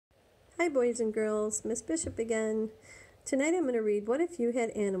Hi boys and girls, Miss Bishop again. Tonight I'm going to read What If You Had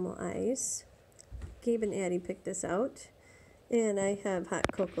Animal Eyes. Gabe and Addie picked this out. And I have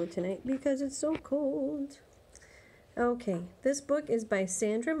hot cocoa tonight because it's so cold. Okay, this book is by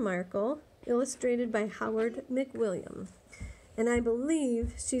Sandra Markle, illustrated by Howard McWilliam. And I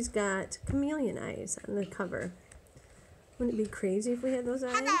believe she's got chameleon eyes on the cover. Wouldn't it be crazy if we had those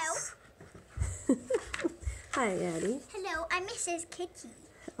eyes? Hello. Hi, Addie. Hello, I'm Mrs. Kitty.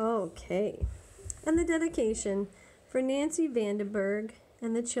 Okay. And the dedication for Nancy Vandenberg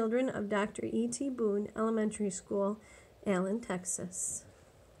and the children of Dr. E.T. Boone Elementary School, Allen, Texas.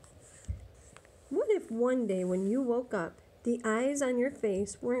 What if one day when you woke up, the eyes on your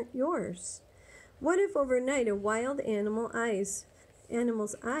face weren't yours? What if overnight a wild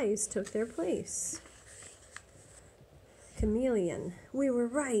animal's eyes took their place? Chameleon. We were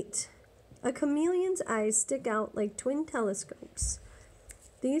right. A chameleon's eyes stick out like twin telescopes.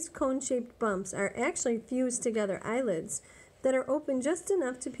 These cone-shaped bumps are actually fused together eyelids that are open just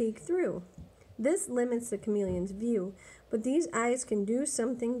enough to peek through. This limits the chameleon's view, but these eyes can do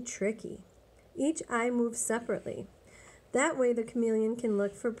something tricky. Each eye moves separately. That way the chameleon can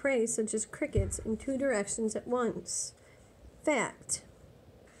look for prey such as crickets in two directions at once. Fact: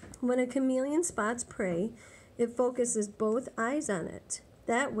 when a chameleon spots prey, it focuses both eyes on it.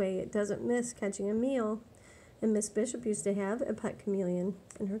 That way it doesn't miss catching a meal. And Miss Bishop used to have a pet chameleon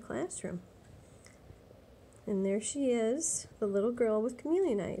in her classroom. And there she is, the little girl with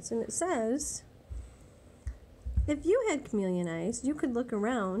chameleon eyes. And it says, if you had chameleon eyes, you could look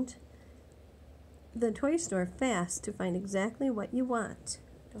around the toy store fast to find exactly what you want.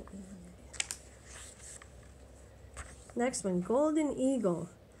 Next one, golden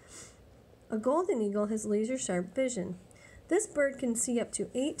eagle. A golden eagle has laser-sharp vision. This bird can see up to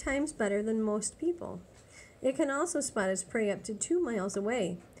 8 times better than most people. It can also spot its prey up to 2 miles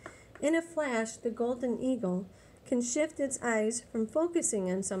away. In a flash, the golden eagle can shift its eyes from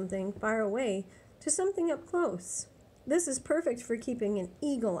focusing on something far away to something up close. This is perfect for keeping an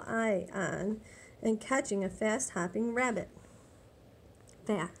eagle eye on and catching a fast-hopping rabbit.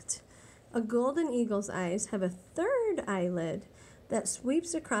 Fact: a golden eagle's eyes have a third eyelid that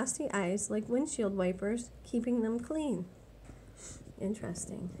sweeps across the eyes like windshield wipers, keeping them clean.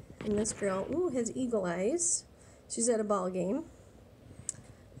 Interesting. And this girl, has eagle eyes. She's at a ball game.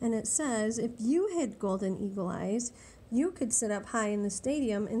 And it says, if you had golden eagle eyes, you could sit up high in the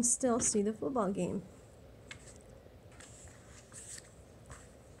stadium and still see the football game.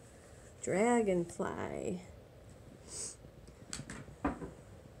 Dragonfly.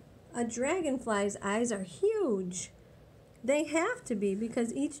 A dragonfly's eyes are huge. They have to be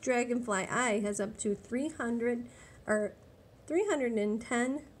because each dragonfly eye has up to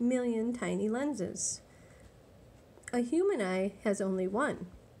 310 million tiny lenses. A human eye has only one.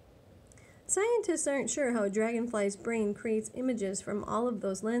 Scientists aren't sure how a dragonfly's brain creates images from all of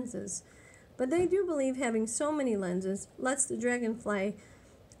those lenses, but they do believe having so many lenses lets the dragonfly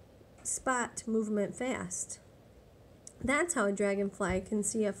spot movement fast. That's how a dragonfly can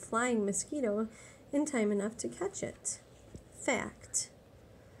see a flying mosquito in time enough to catch it. Fact: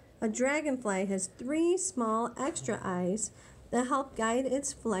 a dragonfly has 3 small extra eyes that help guide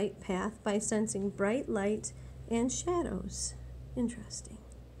its flight path by sensing bright light and shadows. Interesting.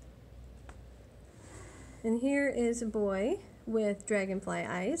 And here is a boy with dragonfly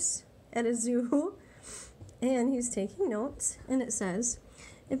eyes at a zoo, and he's taking notes, and it says,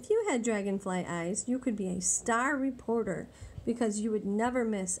 if you had dragonfly eyes, you could be a star reporter because you would never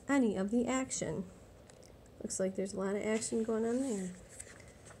miss any of the action. Looks like there's a lot of action going on there.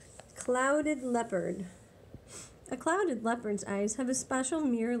 Clouded leopard. A clouded leopard's eyes have a special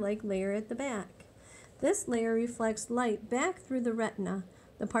mirror-like layer at the back. This layer reflects light back through the retina,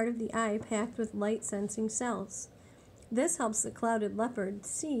 the part of the eye packed with light-sensing cells. This helps the clouded leopard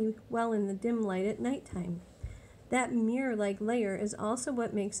see well in the dim light at nighttime. That mirror-like layer is also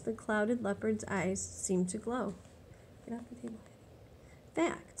what makes the clouded leopard's eyes seem to glow. Get off the table.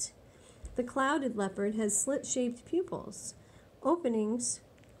 Fact: the clouded leopard has slit-shaped pupils, openings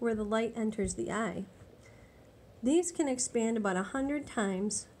where the light enters the eye. These can expand about 100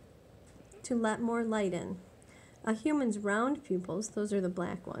 times to let more light in. A human's round pupils, those are the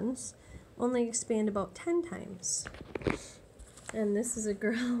black ones, only expand about 10 times. And this is a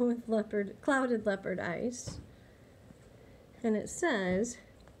girl with clouded leopard eyes. And it says,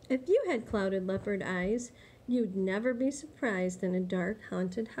 if you had clouded leopard eyes, you'd never be surprised in a dark,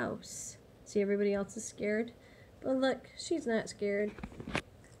 haunted house. See, everybody else is scared? But look, she's not scared.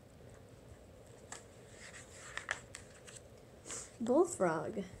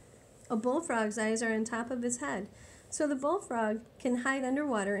 Bullfrog. A bullfrog's eyes are on top of his head. So the bullfrog can hide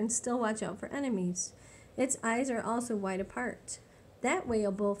underwater and still watch out for enemies. Its eyes are also wide apart. That way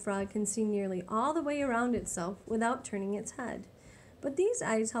a bullfrog can see nearly all the way around itself without turning its head. But these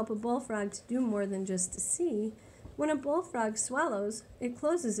eyes help a bullfrog to do more than just to see. When a bullfrog swallows, it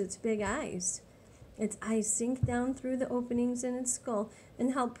closes its big eyes. Its eyes sink down through the openings in its skull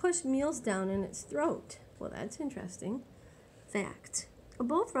and help push meals down in its throat. Well, that's interesting. Fact. A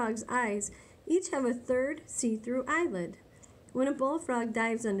bullfrog's eyes each have a third see-through eyelid. When a bullfrog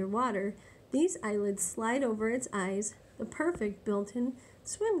dives underwater, these eyelids slide over its eyes, the perfect built-in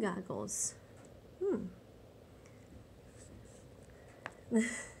swim goggles. A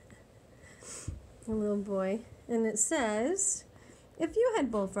little boy. And it says, if you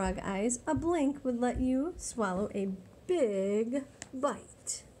had bullfrog eyes, a blink would let you swallow a big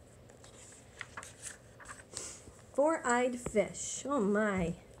bite. Four-eyed fish. Oh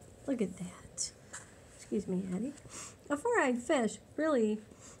my, look at that. Excuse me, Addie. A four-eyed fish really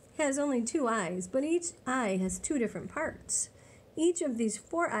has only two eyes, but each eye has two different parts. Each of these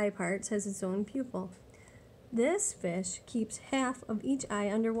four eye parts has its own pupil. This fish keeps half of each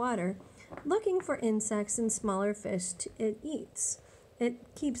eye underwater, looking for insects and smaller fish it eats.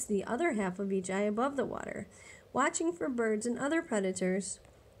 It keeps the other half of each eye above the water, watching for birds and other predators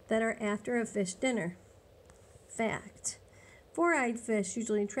that are after a fish dinner. Fact. Four-eyed fish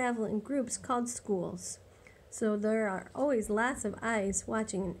usually travel in groups called schools, so there are always lots of eyes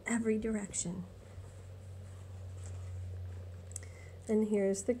watching in every direction. And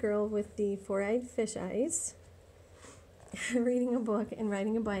here's the girl with the four-eyed fish eyes reading a book and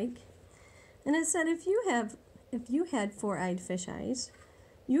riding a bike. And it said if you had four-eyed fish eyes,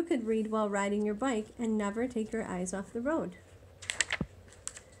 you could read while riding your bike and never take your eyes off the road.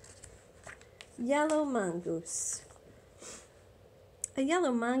 Yellow mongoose. A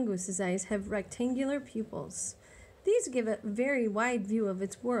yellow mongoose's eyes have rectangular pupils. These give a very wide view of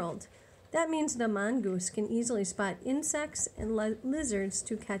its world. That means the mongoose can easily spot insects and lizards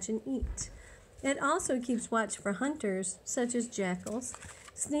to catch and eat. It also keeps watch for hunters, such as jackals,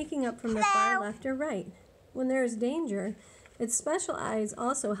 sneaking up from the far left or right. When there is danger, its special eyes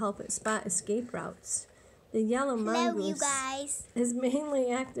also help it spot escape routes. The yellow mongoose is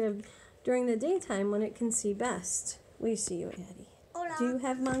mainly active during the daytime when it can see best. We see you, Addie. Hola. Do you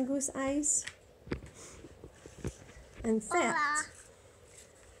have mongoose eyes? In fact,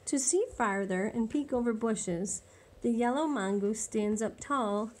 to see farther and peek over bushes, the yellow mongoose stands up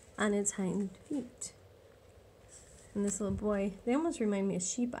tall on its hind feet. And this little boy, they almost remind me of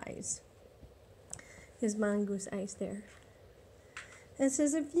sheep eyes. His mongoose eyes there. It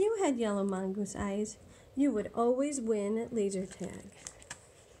says, if you had yellow mongoose eyes, you would always win at laser tag.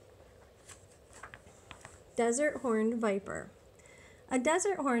 Desert horned viper. A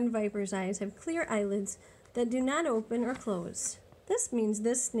desert horned viper's eyes have clear eyelids that do not open or close. This means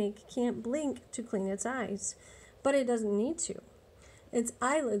this snake can't blink to clean its eyes, but it doesn't need to. Its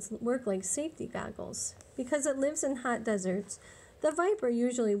eyelids work like safety goggles. Because it lives in hot deserts, the viper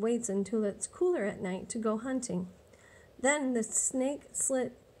usually waits until it's cooler at night to go hunting. Then the snake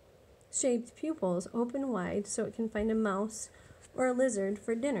slit-shaped pupils open wide so it can find a mouse or a lizard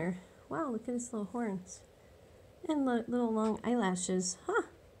for dinner. Wow, look at its little horns. And little long eyelashes. Huh.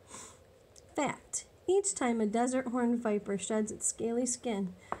 Fact. Each time a desert horned viper sheds its scaly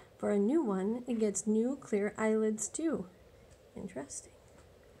skin for a new one, it gets new clear eyelids too. Interesting.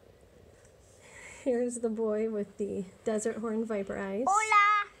 Here's the boy with the desert horned viper eyes.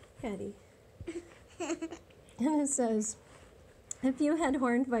 Hola. Patty. And it says, if you had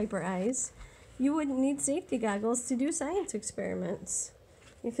horned viper eyes, you wouldn't need safety goggles to do science experiments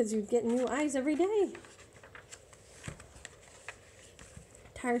because you'd get new eyes every day.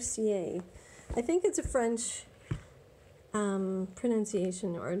 Tarsier. I think it's a French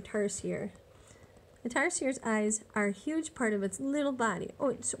pronunciation, or tarsier. A tarsier's eyes are a huge part of its little body. Oh,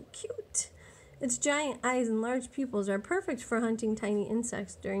 it's so cute. Its giant eyes and large pupils are perfect for hunting tiny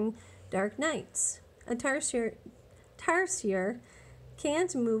insects during dark nights. A tarsier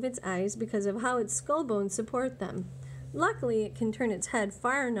can't move its eyes because of how its skull bones support them. Luckily, it can turn its head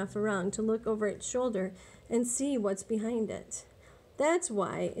far enough around to look over its shoulder and see what's behind it. That's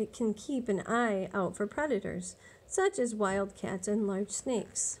why it can keep an eye out for predators, such as wildcats and large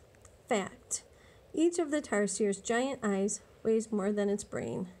snakes. Fact. Each of the tarsier's giant eyes weighs more than its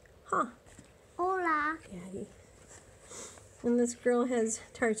brain. Huh. Hola. Daddy. And this girl has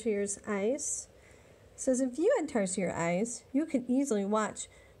tarsier's eyes. Says if you had tarsier eyes, you could easily watch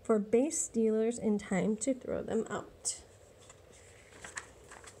for base stealers in time to throw them out.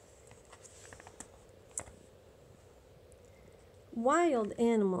 Wild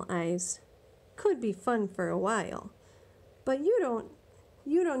animal eyes could be fun for a while, But you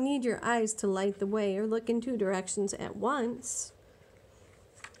don't need your eyes to light the way or look in two directions at once.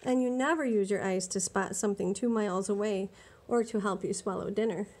 And you never use your eyes to spot something 2 miles away or to help you swallow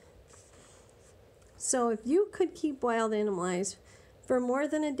dinner. So if you could keep wild animal eyes for more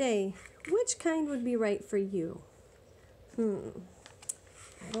than a day, which kind would be right for you?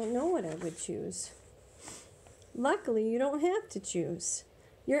 I don't know what I would choose. Luckily, you don't have to choose.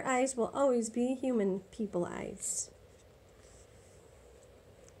 Your eyes will always be human people eyes.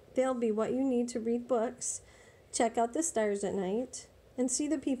 They'll be what you need to read books, check out the stars at night, and see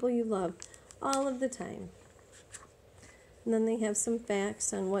the people you love all of the time. And then they have some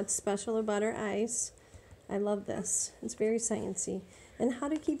facts on what's special about our eyes. I love this. It's very sciencey. And how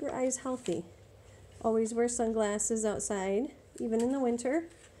to keep your eyes healthy. Always wear sunglasses outside, even in the winter.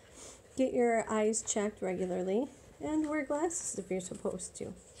 Get your eyes checked regularly. And wear glasses if you're supposed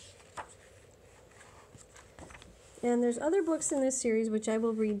to. And there's other books in this series which I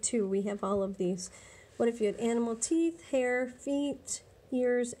will read too. We have all of these. What if you had animal teeth, hair, feet,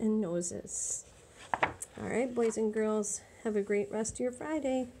 ears, and noses? All right, boys and girls, have a great rest of your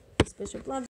Friday. Miss Bishop loves you.